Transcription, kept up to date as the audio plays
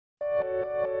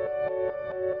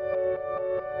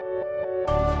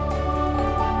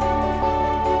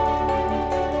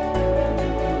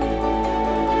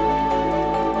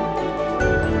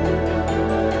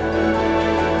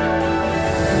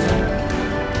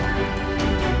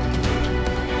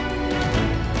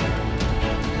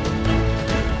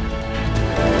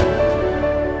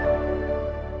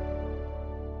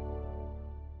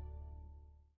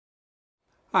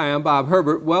Hi, I'm Bob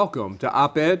Herbert. Welcome to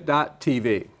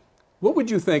OpEd.tv. What would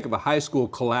you think if a high school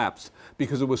collapsed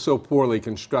because it was so poorly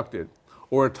constructed?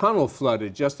 Or a tunnel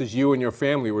flooded just as you and your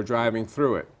family were driving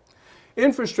through it?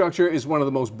 Infrastructure is one of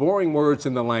the most boring words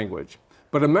in the language.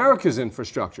 But America's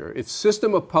infrastructure, its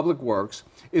system of public works,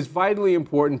 is vitally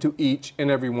important to each and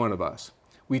every one of us.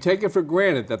 We take it for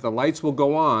granted that the lights will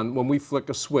go on when we flick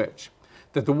a switch,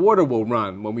 that the water will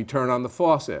run when we turn on the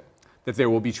faucet, that there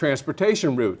will be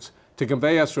transportation routes to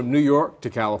convey us from New York to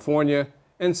California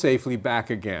and safely back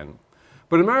again.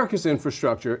 But America's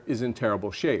infrastructure is in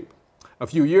terrible shape. A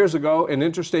few years ago, an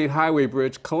interstate highway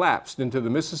bridge collapsed into the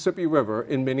Mississippi River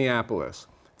in Minneapolis.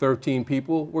 13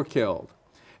 people were killed.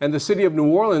 And the city of New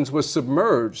Orleans was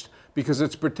submerged because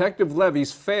its protective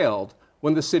levees failed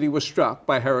when the city was struck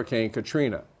by Hurricane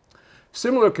Katrina.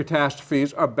 Similar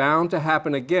catastrophes are bound to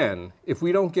happen again if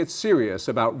we don't get serious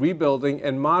about rebuilding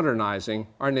and modernizing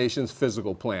our nation's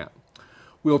physical plant.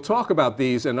 We'll talk about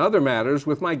these and other matters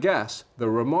with my guest, the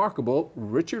remarkable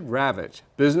Richard Ravitch,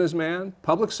 businessman,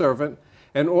 public servant,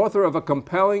 and author of a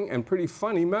compelling and pretty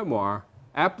funny memoir,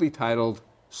 aptly titled,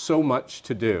 So Much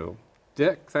to Do.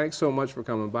 Dick, thanks so much for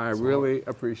coming by. I really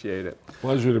appreciate it.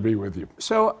 Pleasure to be with you.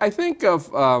 So I think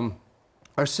of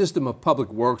our system of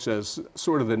public works as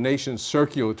sort of the nation's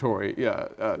circulatory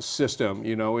system.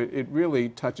 You know, it really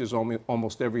touches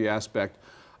almost every aspect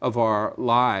of our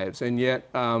lives, and yet,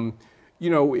 you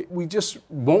know, we just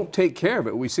won't take care of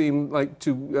it. We seem like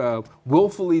to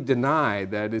willfully deny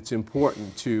that it's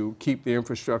important to keep the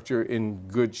infrastructure in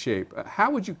good shape.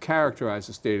 How would you characterize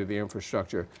the state of the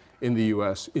infrastructure in the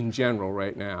U.S. in general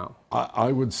right now?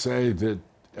 I would say that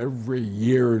every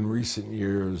year in recent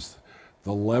years,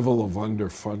 the level of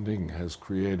underfunding has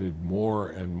created more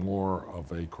and more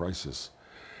of a crisis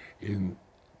in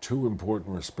two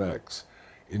important respects.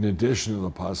 In addition to the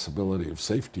possibility of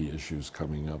safety issues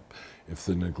coming up if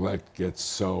the neglect gets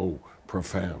so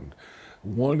profound.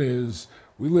 One is,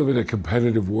 we live in a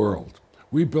competitive world.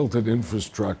 We built an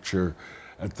infrastructure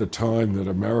at the time that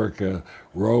America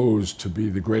rose to be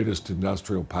the greatest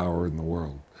industrial power in the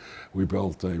world. We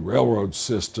built a railroad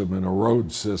system and a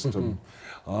road system,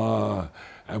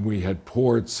 and we had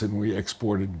ports, and we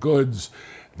exported goods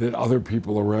that other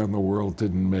people around the world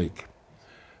didn't make.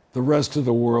 The rest of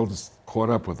the world has caught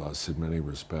up with us in many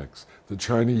respects. The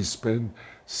Chinese spend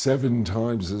 7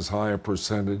 times as high a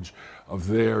percentage of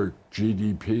their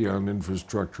GDP on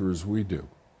infrastructure as we do.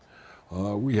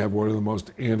 We have one of the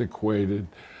most antiquated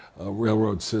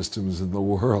railroad systems in the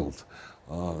world.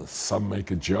 Some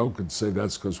make a joke and say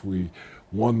that's because we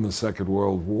won the Second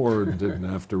World War and didn't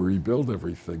have to rebuild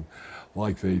everything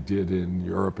like they did in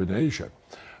Europe and Asia.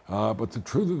 But the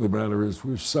truth of the matter is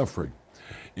we're suffering.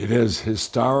 It is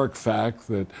historic fact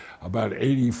that about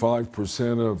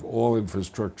 85% of all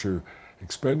infrastructure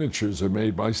expenditures are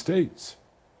made by states.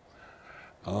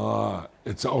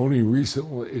 It's only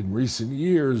in recent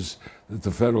years that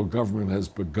the federal government has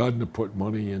begun to put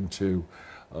money into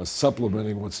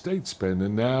supplementing what states spend,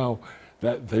 and now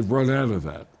that they've run out of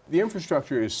that. The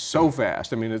infrastructure is so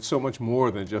vast. I mean, it's so much more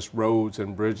than just roads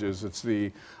and bridges. It's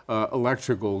the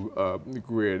electrical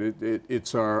grid.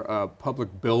 It's our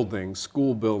public buildings,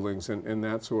 school buildings, and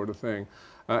that sort of thing.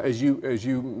 As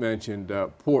you mentioned,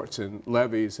 ports and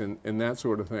levees and that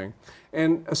sort of thing.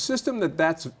 And a system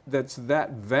that's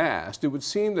that vast, it would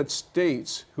seem that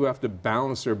states who have to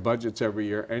balance their budgets every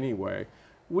year anyway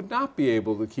would not be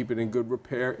able to keep it in good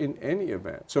repair in any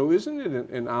event. So isn't it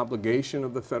an obligation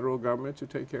of the federal government to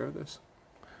take care of this?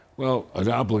 Well, an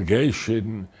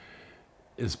obligation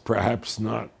is perhaps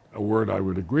not a word I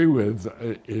would agree with.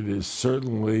 It is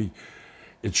certainly,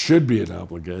 it should be an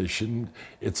obligation.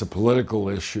 It's a political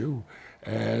issue,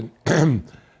 and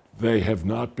they have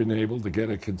not been able to get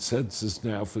a consensus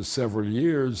now for several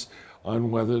years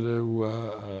on whether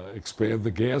to expand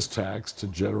the gas tax to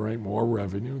generate more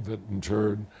revenue that in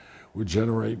turn would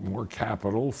generate more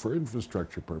capital for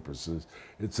infrastructure purposes.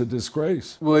 It's a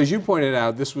disgrace. Well, as you pointed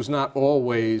out, this was not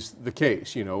always the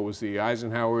case. You know, it was the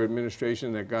Eisenhower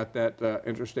administration that got that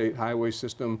interstate highway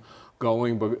system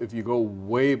going. But if you go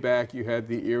way back, you had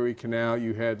the Erie Canal,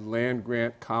 you had land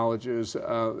grant colleges,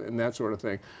 and that sort of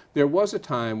thing. There was a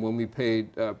time when we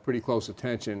paid pretty close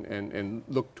attention and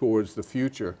looked towards the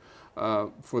future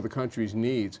for the country's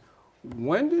needs.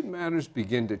 When did matters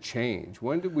begin to change?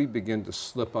 When did we begin to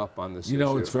slip up on this issue? You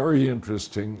know, it's very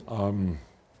interesting.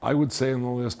 I would say in the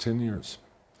last 10 years.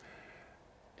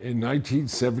 In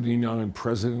 1979,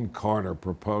 President Carter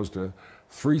proposed a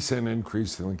 3-cent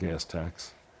increase in the gas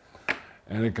tax,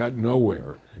 and it got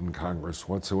nowhere in Congress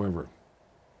whatsoever.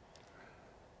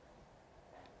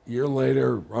 A year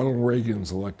later, Ronald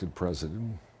Reagan's elected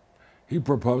president. He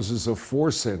proposes a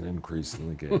 4-cent increase in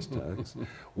the gas tax,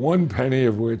 1 penny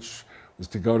of which was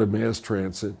to go to mass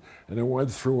transit, and it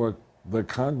went through the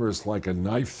Congress like a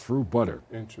knife through butter.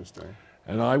 Interesting.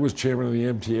 And I was chairman of the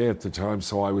MTA at the time,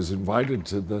 so I was invited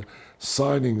to the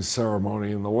signing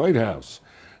ceremony in the White House.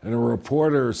 And a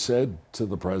reporter said to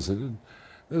the president,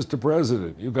 "Mr.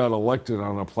 President, you got elected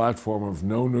on a platform of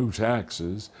no new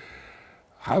taxes.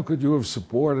 How could you have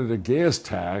supported a gas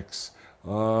tax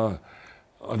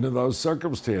under those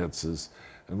circumstances?"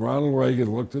 And Ronald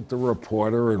Reagan looked at the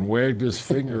reporter and wagged his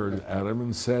finger at him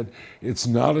and said, "It's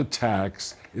not a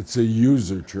tax, it's a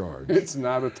user charge." It's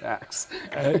not a tax.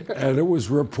 and it was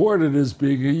reported as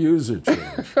being a user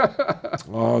charge.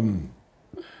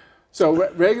 So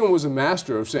Reagan was a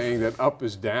master of saying that up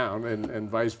is down and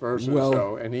vice versa.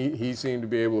 Well, and he seemed to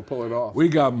be able to pull it off. We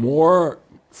got more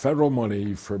federal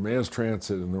money for mass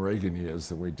transit in the Reagan years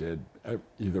than we did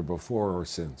either before or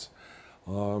since.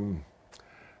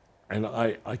 And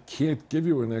I can't give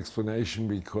you an explanation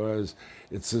because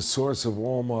it's a source of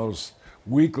almost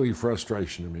weekly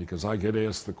frustration to me, because I get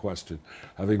asked the question,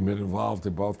 having been involved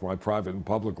in both my private and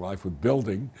public life with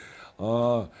building,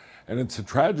 and it's a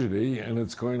tragedy, and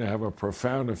it's going to have a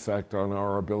profound effect on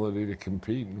our ability to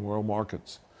compete in world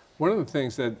markets. One of the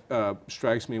things that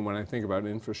strikes me when I think about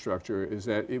infrastructure is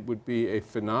that it would be a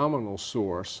phenomenal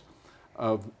source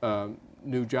of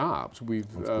new jobs.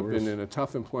 We've been in a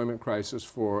tough employment crisis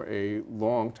for a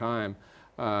long time,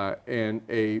 and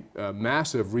a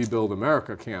massive Rebuild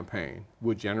America campaign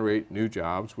would generate new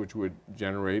jobs, which would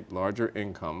generate larger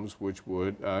incomes, which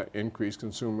would increase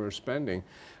consumer spending.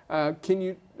 Can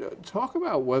you talk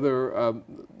about whether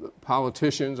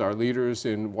politicians, our leaders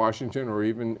in Washington or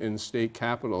even in state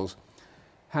capitals,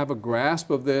 have a grasp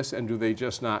of this, and do they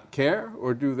just not care,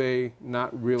 or do they not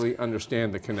really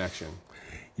understand the connection?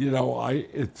 You know,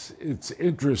 it's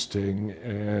interesting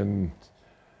and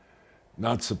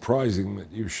not surprising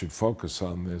that you should focus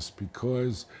on this,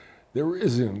 because there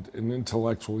isn't an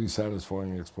intellectually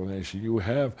satisfying explanation. You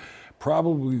have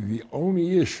probably the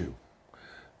only issue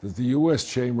that the U.S.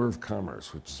 Chamber of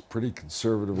Commerce, which is a pretty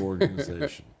conservative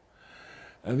organization,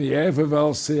 and the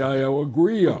AFL-CIO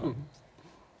agree on,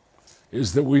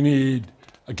 is that we need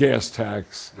a gas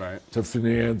tax to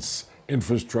finance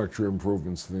infrastructure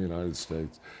improvements in the United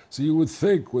States. So you would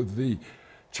think with the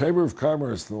Chamber of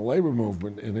Commerce and the labor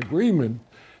movement in agreement,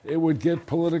 it would get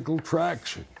political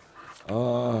traction.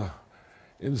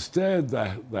 Instead,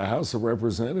 the House of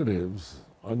Representatives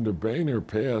under Boehner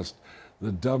passed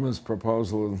the dumbest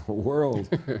proposal in the world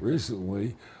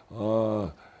recently,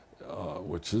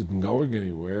 which isn't going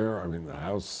anywhere. I mean,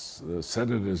 the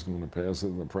Senate is going to pass it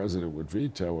and the president would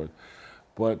veto it.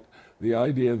 But the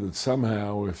idea that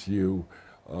somehow if you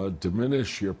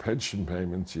diminish your pension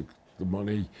payments, the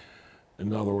money,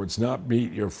 in other words, not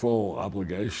meet your full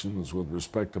obligations with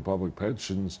respect to public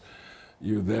pensions,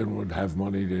 you then would have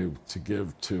money to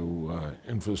give to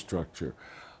infrastructure.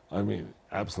 I mean,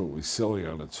 absolutely silly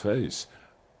on its face.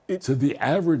 To the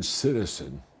average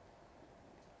citizen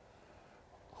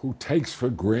who takes for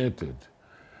granted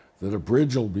that a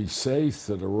bridge will be safe,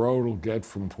 that a road will get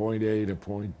from point A to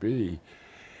point B,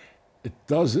 it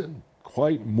doesn't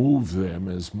quite move them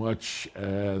as much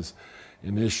as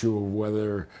an issue of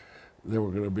whether there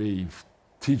were going to be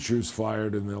teachers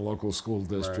fired in their local school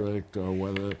district, or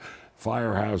whether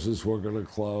firehouses were going to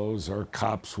close, or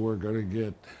cops were going to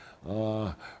get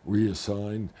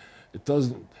reassigned. It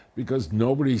doesn't, because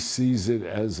nobody sees it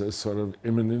as a sort of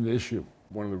imminent issue.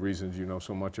 One of the reasons you know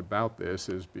so much about this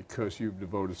is because you've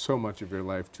devoted so much of your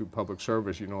life to public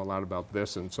service. You know a lot about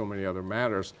this and so many other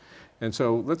matters. And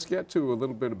so let's get to a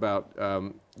little bit about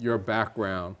your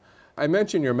background. I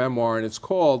mentioned your memoir, and it's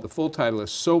called, the full title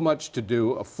is So Much to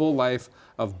Do, A Full Life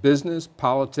of Business,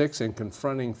 Politics, and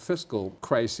Confronting Fiscal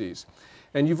Crises.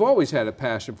 And you've always had a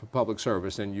passion for public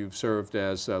service, and you've served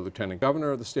as Lieutenant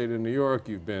Governor of the state of New York,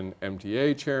 you've been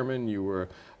MTA chairman, you were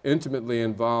intimately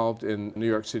involved in New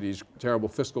York City's terrible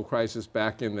fiscal crisis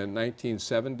back in the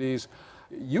 1970s.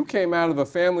 You came out of a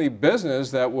family business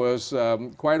that was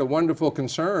quite a wonderful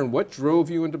concern. What drove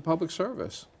you into public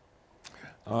service?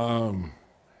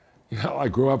 You know, I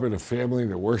grew up in a family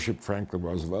that worshiped Franklin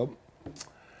Roosevelt.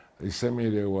 They sent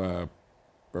me to a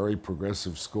very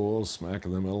progressive school smack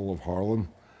in the middle of Harlem.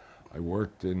 I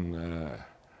worked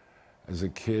as a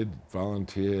kid,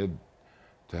 volunteered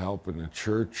to help in a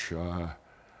church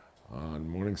on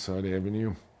Morningside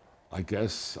Avenue. I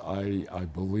guess I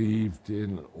believed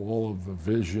in all of the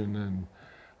vision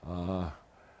and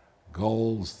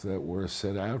goals that were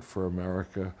set out for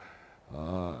America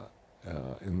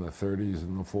in the 30s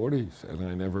and the 40s, and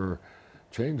I never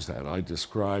changed that. I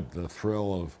described the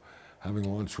thrill of having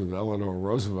lunch with Eleanor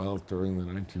Roosevelt during the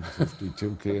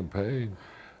 1952 campaign,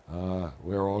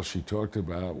 where all she talked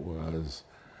about was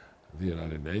the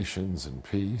United Nations and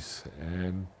peace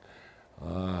and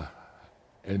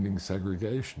ending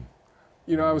segregation.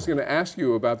 You know, I was going to ask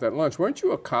you about that lunch. Weren't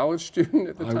you a college student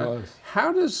at the time? I was.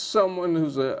 How does someone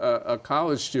who's a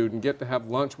college student get to have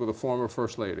lunch with a former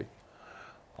First Lady?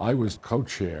 I was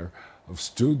co-chair of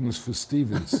Students for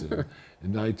Stevenson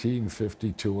in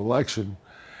 1952 election,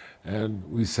 and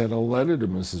we sent a letter to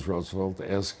Mrs. Roosevelt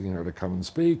asking her to come and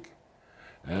speak.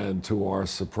 And to our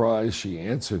surprise, she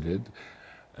answered it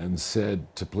and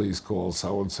said to please call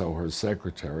so-and-so her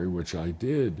secretary, which I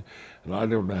did. And I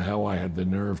don't know how I had the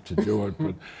nerve to do it,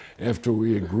 but after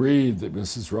we agreed that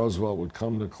Mrs. Roosevelt would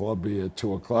come to Columbia at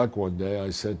 2 o'clock one day, I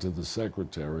said to the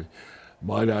secretary,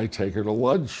 might I take her to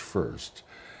lunch first?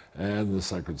 And the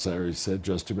secretary said,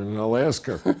 just a minute, I'll ask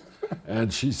her.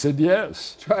 And she said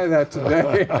yes. Try that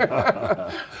today.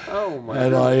 Oh my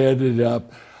And God. I ended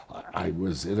up, I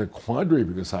was in a quandary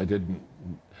because I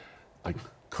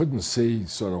couldn't see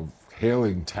sort of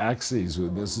hailing taxis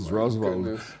with Mrs. Roosevelt.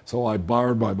 goodness. So I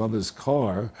borrowed my mother's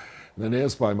car and then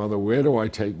asked my mother, where do I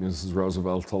take Mrs.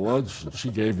 Roosevelt to lunch? And she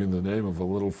gave me the name of a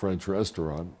little French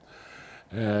restaurant.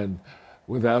 And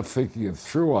without thinking it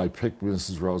through, I picked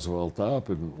Mrs. Roosevelt up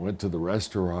and went to the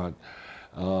restaurant,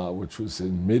 which was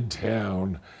in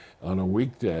Midtown on a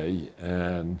weekday.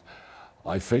 And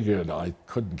I figured I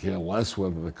couldn't care less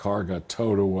whether the car got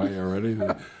towed away or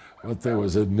anything. But there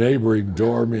was a neighboring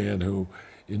doorman who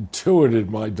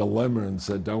intuited my dilemma and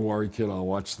said, don't worry, kid, I'll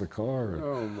watch the car. And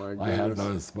Oh my goodness. I had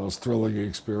the most thrilling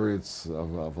experience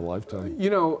of a lifetime. You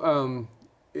know,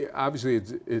 obviously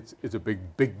it's a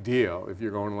big deal if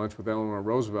you're going to lunch with Eleanor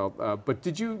Roosevelt. But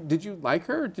did you like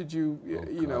her? Did you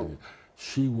you know?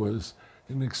 She was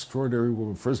an extraordinary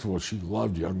woman. First of all, she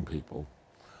loved young people.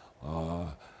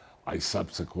 I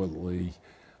subsequently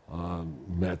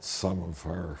met some of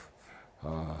her,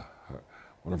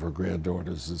 one of her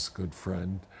granddaughters is a good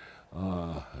friend,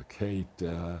 Kate,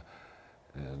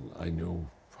 and I knew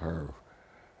her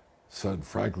son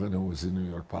Franklin, who was in New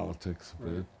York politics a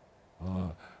bit.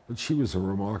 But she was a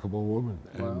remarkable woman,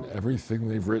 and everything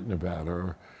they've written about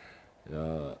her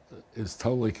is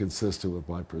totally consistent with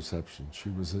my perception. She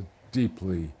was a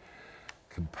deeply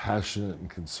compassionate and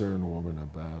concerned woman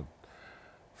about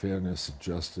fairness and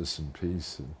justice and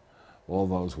peace and all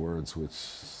those words which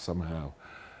somehow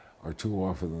are too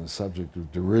often the subject of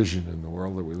derision in the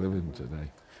world that we live in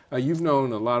today. You've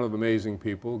known a lot of amazing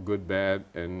people, good, bad,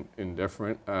 and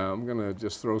indifferent. I'm going to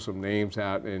just throw some names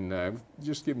out and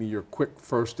just give me your quick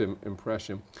first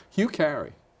impression. Hugh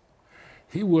Carey.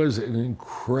 He was an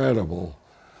incredible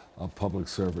public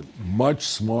servant, much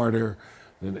smarter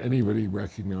than anybody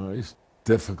recognized.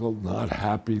 Difficult, not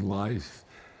happy life.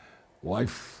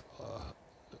 Wife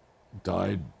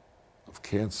died of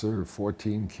cancer,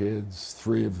 14 kids,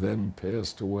 3 of them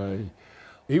passed away.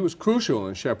 He was crucial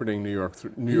in shepherding New York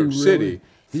City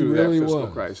through that fiscal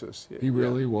crisis. He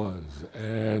really was.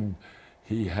 And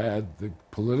he had the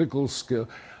political skill.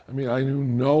 I mean, I knew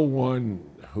no one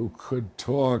who could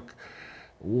talk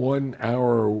 1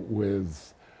 hour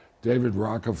with David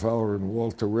Rockefeller and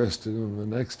Walter Wriston, and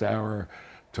the next hour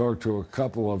talk to a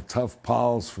couple of tough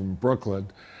pals from Brooklyn.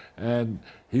 And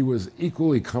he was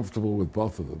equally comfortable with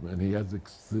both of them. And he had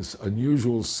this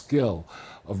unusual skill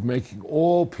of making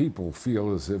all people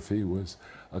feel as if he was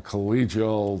a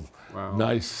collegial,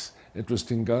 nice,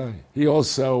 interesting guy. He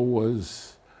also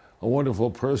was a wonderful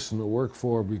person to work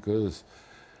for because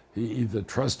he either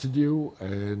trusted you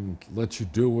and let you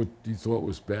do what you thought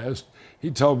was best.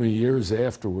 He told me years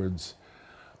afterwards,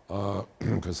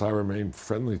 because I remained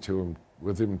friendly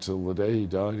with him till the day he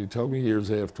died, he told me years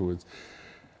afterwards,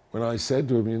 when I said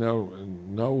to him, you know,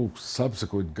 no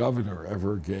subsequent governor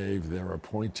ever gave their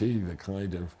appointee the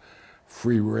kind of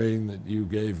free rein that you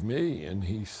gave me. And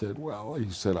he said, well,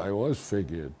 I always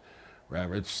figured,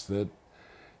 Ravitch, that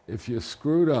if you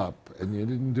screwed up and you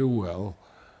didn't do well,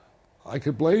 I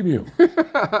could blame you.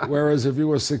 Whereas if you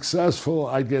were successful,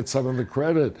 I'd get some of the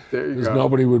credit. Because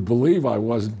nobody would believe I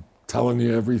wasn't telling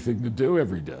you everything to do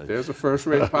every day. There's a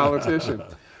first-rate politician.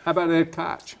 How about Ed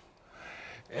Koch?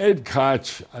 Ed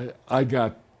Koch, I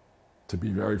got to be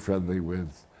very friendly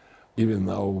with, even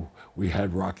though we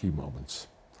had rocky moments,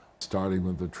 starting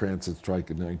with the transit strike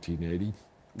in 1980.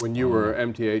 When you were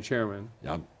MTA chairman.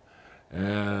 Yep.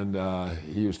 And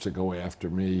he used to go after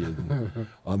me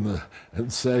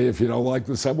and say, if you don't like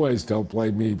the subways, don't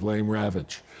blame me, blame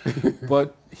Ravitch.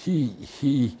 But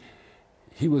he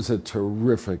was a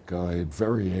terrific guy and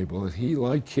very able, and he,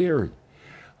 like Carey,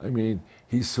 I mean,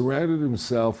 he surrounded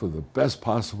himself with the best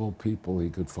possible people he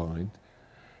could find.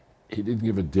 he didn't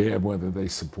give a damn whether they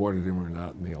supported him or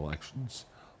not in the elections.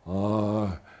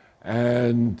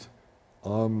 And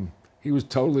he was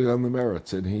totally on the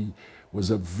merits, and he was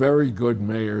a very good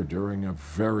mayor during a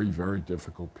very, very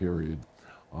difficult period.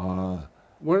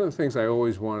 One of the things I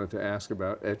always wanted to ask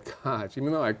about Ed Koch,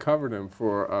 even though I covered him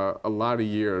for a lot of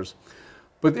years,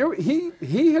 but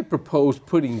he had proposed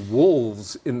putting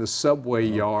wolves in the subway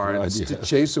yards God, to yes.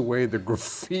 chase away the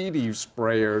graffiti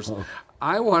sprayers.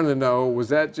 I want to know, was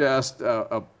that just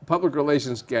a public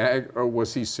relations gag, or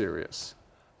was he serious?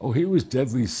 Oh, he was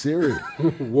deadly serious.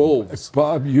 Wolves.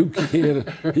 Bob, you can't.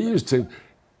 He used to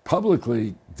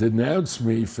publicly denounce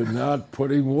me for not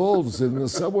putting wolves in the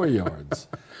subway yards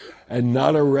and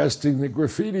not arresting the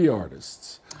graffiti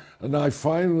artists. And I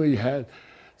finally had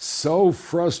so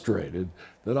frustrated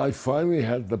that I finally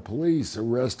had the police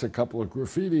arrest a couple of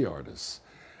graffiti artists.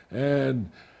 And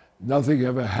nothing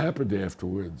ever happened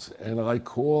afterwards. And I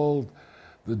called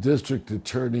the district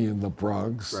attorney in the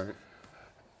Bronx. Right.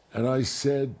 And I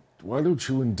said, why don't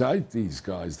you indict these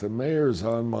guys? The mayor's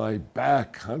on my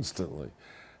back constantly.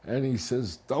 And he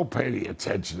says, don't pay any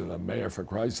attention to the mayor, for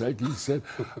Christ's sake. He said,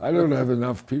 I don't have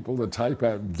enough people to type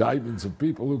out indictments of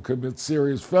people who commit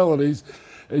serious felonies,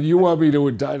 and you want me to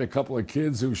indict a couple of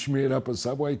kids who smeared up a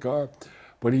subway car?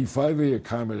 But he finally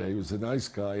accommodated. He was a nice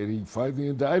guy, and he finally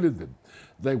indicted them.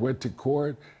 They went to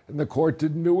court, and the court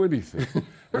didn't do anything.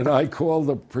 And I called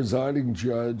the presiding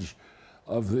judge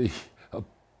of the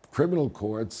criminal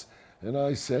courts, and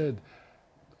I said,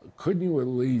 couldn't you at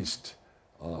least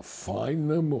fine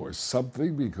them or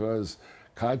something, because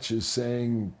Koch is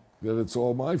saying that it's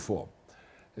all my fault.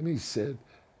 And he said,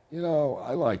 you know,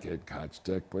 I like Ed Koch,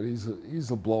 Dick, but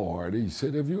he's a blowhard. He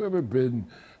said, have you ever been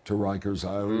to Rikers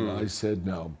Island? I said,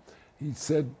 no. He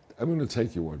said, I'm going to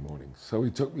take you one morning. So he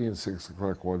took me at 6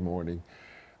 o'clock one morning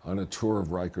on a tour of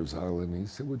Rikers Island. He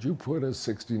said, would you put a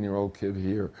 16-year-old kid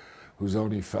here whose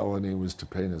only felony was to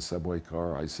paint a subway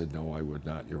car? I said, no, I would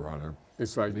not, Your Honor.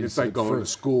 It's like going to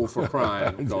school for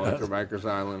crime, going to Rikers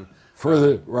Island.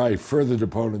 Further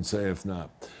deponent saith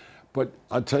not. But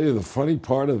I'll tell you, the funny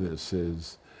part of this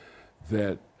is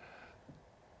that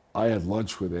I had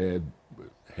lunch with Ed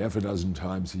half a dozen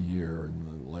times a year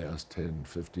in the last 10,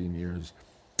 15 years.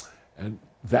 And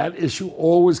that issue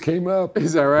always came up.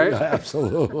 Is that right?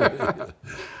 Absolutely.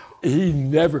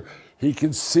 He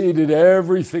conceded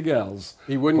everything else.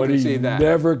 He wouldn't concede that. But he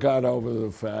never got over the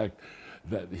fact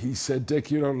that he said,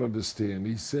 Dick, you don't understand.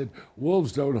 He said,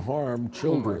 wolves don't harm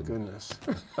children. Oh, my goodness.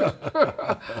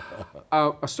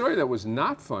 A story that was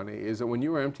not funny is that when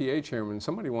you were MTA chairman,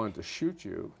 somebody wanted to shoot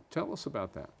you. Tell us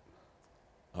about that.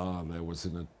 There was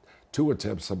two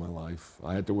attempts on my life.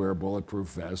 I had to wear a bulletproof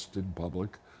vest in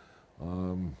public,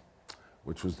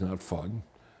 which was not fun.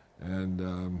 And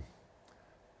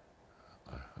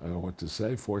I don't know what to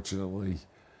say. Fortunately,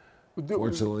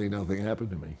 nothing happened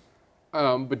to me.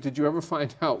 But did you ever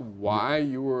find out why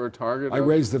you were a target? I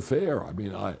raised the fare. I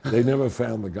mean, they never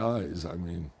found the guys. I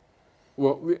mean,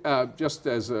 well, just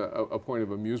as a point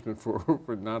of amusement for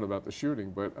not about the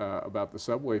shooting, but about the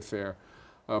subway fare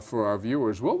for our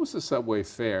viewers, what was the subway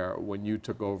fare when you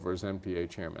took over as MPA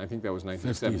chairman? I think that was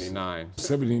 1979.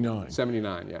 79.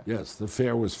 79, yeah. Yes, the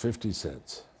fare was 50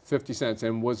 cents. 50 cents.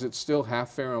 And was it still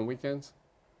half fare on weekends?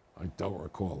 I don't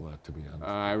recall that, to be honest.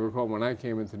 I recall when I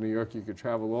came into New York, you could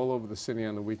travel all over the city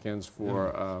on the weekends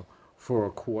for a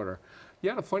quarter.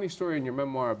 You had a funny story in your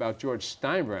memoir about George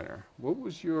Steinbrenner. What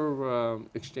was your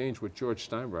exchange with George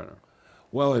Steinbrenner?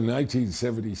 Well, in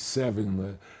 1977,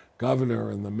 the governor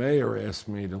and the mayor asked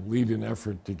me to lead an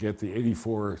effort to get the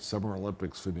 '84 Summer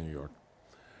Olympics for New York.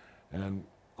 And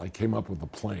I came up with a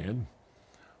plan,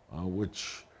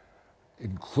 which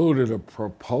included a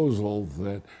proposal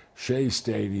that Shea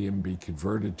Stadium be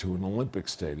converted to an Olympic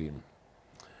stadium.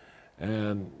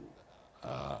 And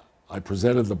I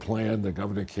presented the plan to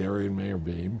Governor Carey and Mayor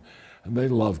Beam, and they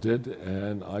loved it.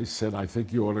 And I said, I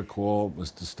think you ought to call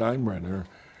Mr. Steinbrenner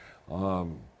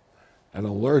and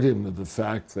alert him to the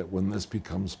fact that when this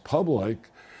becomes public,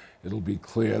 it'll be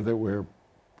clear that we're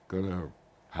going to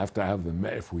have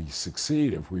the, if we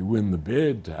succeed, if we win the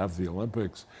bid to have the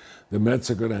Olympics, the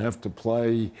Mets are going to have to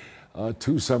play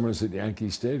 2 summers at Yankee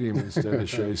Stadium instead of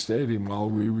Shea Stadium while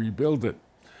we rebuild it.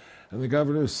 And the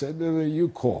governor said, no, you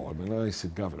call him. And I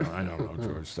said, Governor, I don't know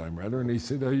George Steinbrenner. And he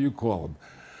said, no, you call him.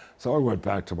 So I went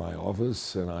back to my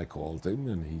office and I called him,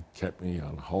 and he kept me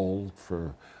on hold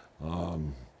for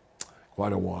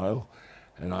quite a while.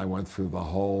 And I went through the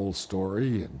whole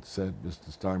story and said,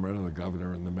 Mr. Steinbrenner, the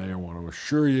governor and the mayor want to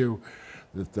assure you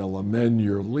that they'll amend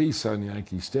your lease on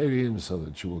Yankee Stadium so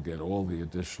that you will get all the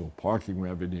additional parking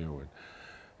revenue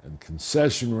and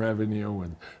concession revenue,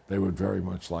 and they would very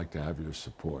much like to have your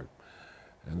support.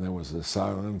 And there was a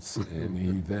silence, and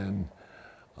he then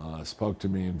spoke to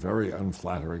me in very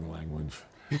unflattering language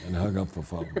and hung up the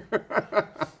phone.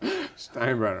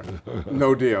 Steinbrenner,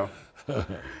 no deal.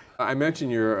 I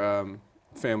mentioned your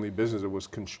family business. It was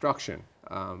construction.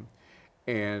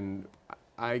 And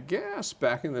I guess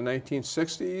back in the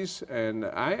 1960s, and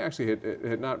I actually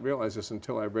had not realized this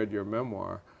until I read your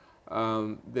memoir,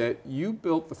 that you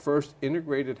built the first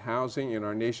integrated housing in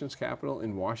our nation's capital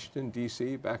in Washington,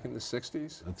 D.C. back in the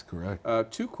 60s? That's correct.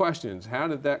 Two questions. How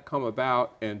did that come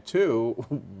about? And two,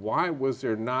 why was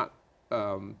there not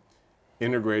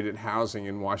integrated housing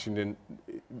in Washington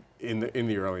in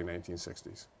the early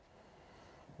 1960s?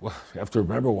 Well, you have to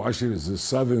remember Washington is a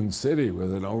southern city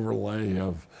with an overlay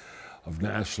of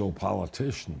national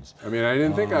politicians. I mean, I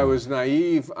didn't think I was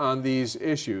naive on these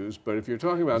issues, but if you're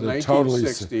talking about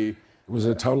 1960... It was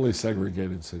a totally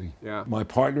segregated city. Yeah. My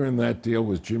partner in that deal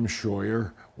was Jim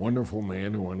Scheuer, wonderful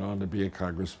man who went on to be a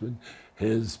congressman.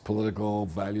 His political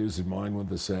values and mine were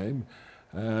the same.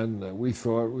 And we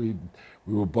thought we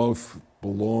were both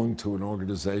belonged to an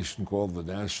organization called the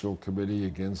National Committee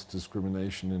Against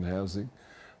Discrimination in Housing.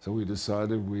 So we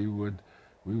decided we would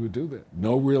do that.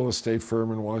 No real estate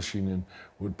firm in Washington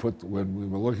would put, when we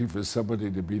were looking for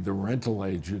somebody to be the rental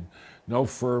agent, no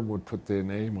firm would put their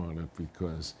name on it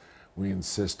because we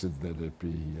insisted that it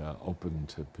be open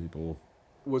to people.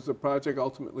 Was the project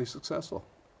ultimately successful?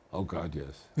 Oh God,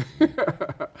 yes.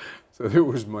 So there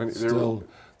was money.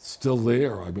 Still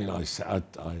there. I mean, I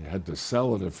had to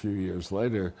sell it a few years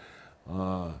later,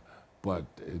 but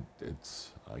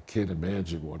I can't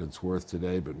imagine what it's worth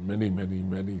today, but many, many,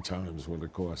 many times what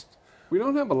it cost. We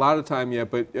don't have a lot of time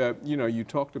yet, but you know, you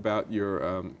talked about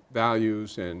your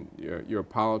values and your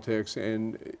politics,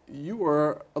 and you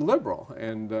were a liberal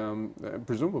and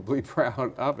presumably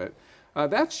proud of it.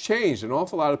 That's changed. An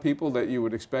awful lot of people that you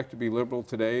would expect to be liberal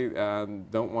today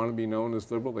don't want to be known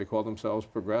as liberal. They call themselves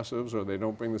progressives, or they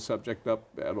don't bring the subject up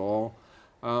at all.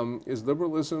 Is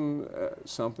liberalism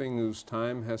something whose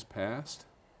time has passed?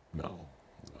 No.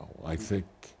 I think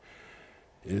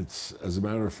it's, as a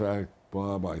matter of fact,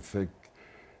 Bob, I think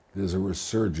there's a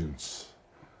resurgence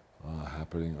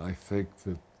happening. I think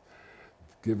that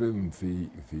given the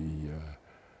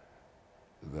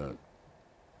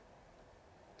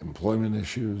employment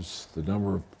issues, the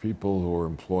number of people who are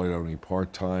employed only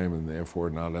part-time and therefore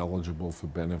not eligible for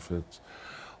benefits,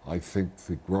 I think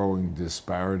the growing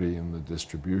disparity in the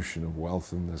distribution of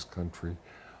wealth in this country,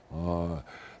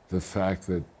 the fact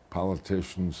that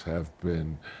politicians have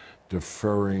been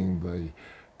deferring the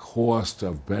cost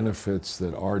of benefits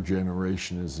that our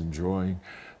generation is enjoying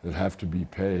that have to be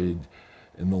paid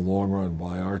in the long run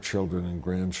by our children and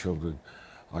grandchildren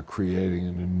are creating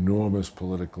an enormous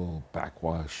political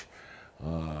backwash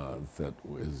that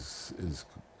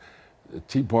the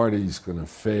Tea Party is going to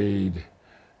fade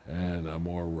and a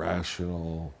more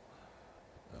rational,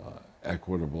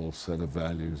 equitable set of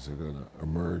values are going to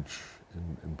emerge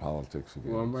in politics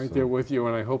again. Well, I'm right there with you,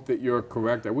 and I hope that you're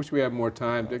correct. I wish we had more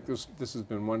time. Dick, this has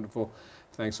been wonderful.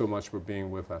 Thanks so much for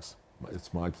being with us.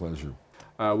 It's my pleasure.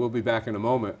 We'll be back in a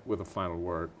moment with a final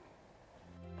word.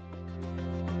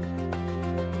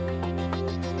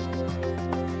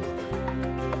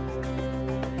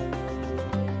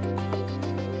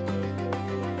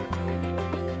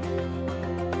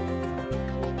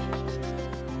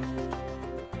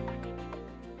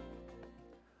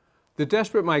 The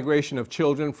desperate migration of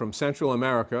children from Central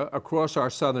America across our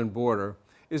southern border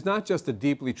is not just a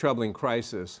deeply troubling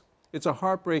crisis, it's a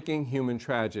heartbreaking human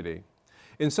tragedy.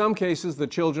 In some cases, the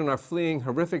children are fleeing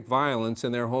horrific violence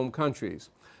in their home countries,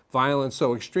 violence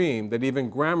so extreme that even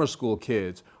grammar school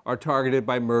kids are targeted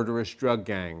by murderous drug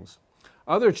gangs.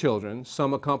 Other children,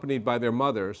 some accompanied by their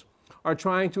mothers, are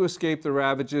trying to escape the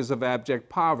ravages of abject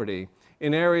poverty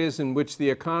in areas in which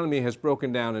the economy has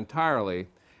broken down entirely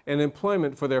and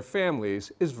employment for their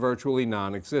families is virtually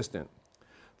non-existent.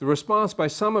 The response by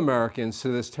some Americans to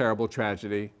this terrible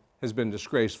tragedy has been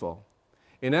disgraceful.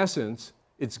 In essence,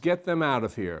 it's get them out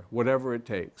of here, whatever it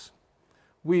takes.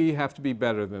 We have to be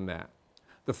better than that.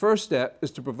 The first step is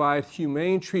to provide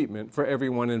humane treatment for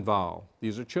everyone involved.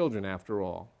 These are children, after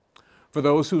all. For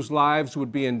those whose lives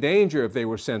would be in danger if they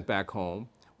were sent back home,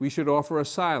 we should offer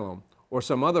asylum or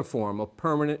some other form of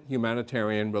permanent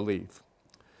humanitarian relief.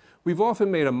 We've often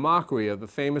made a mockery of the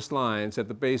famous lines at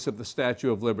the base of the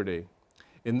Statue of Liberty.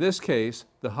 In this case,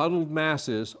 the huddled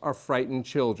masses are frightened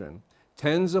children,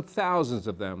 tens of thousands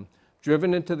of them,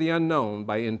 driven into the unknown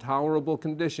by intolerable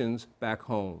conditions back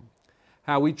home.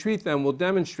 How we treat them will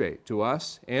demonstrate to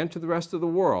us and to the rest of the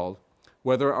world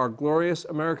whether our glorious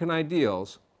American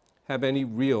ideals have any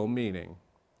real meaning.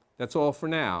 That's all for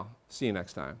now. See you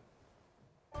next time.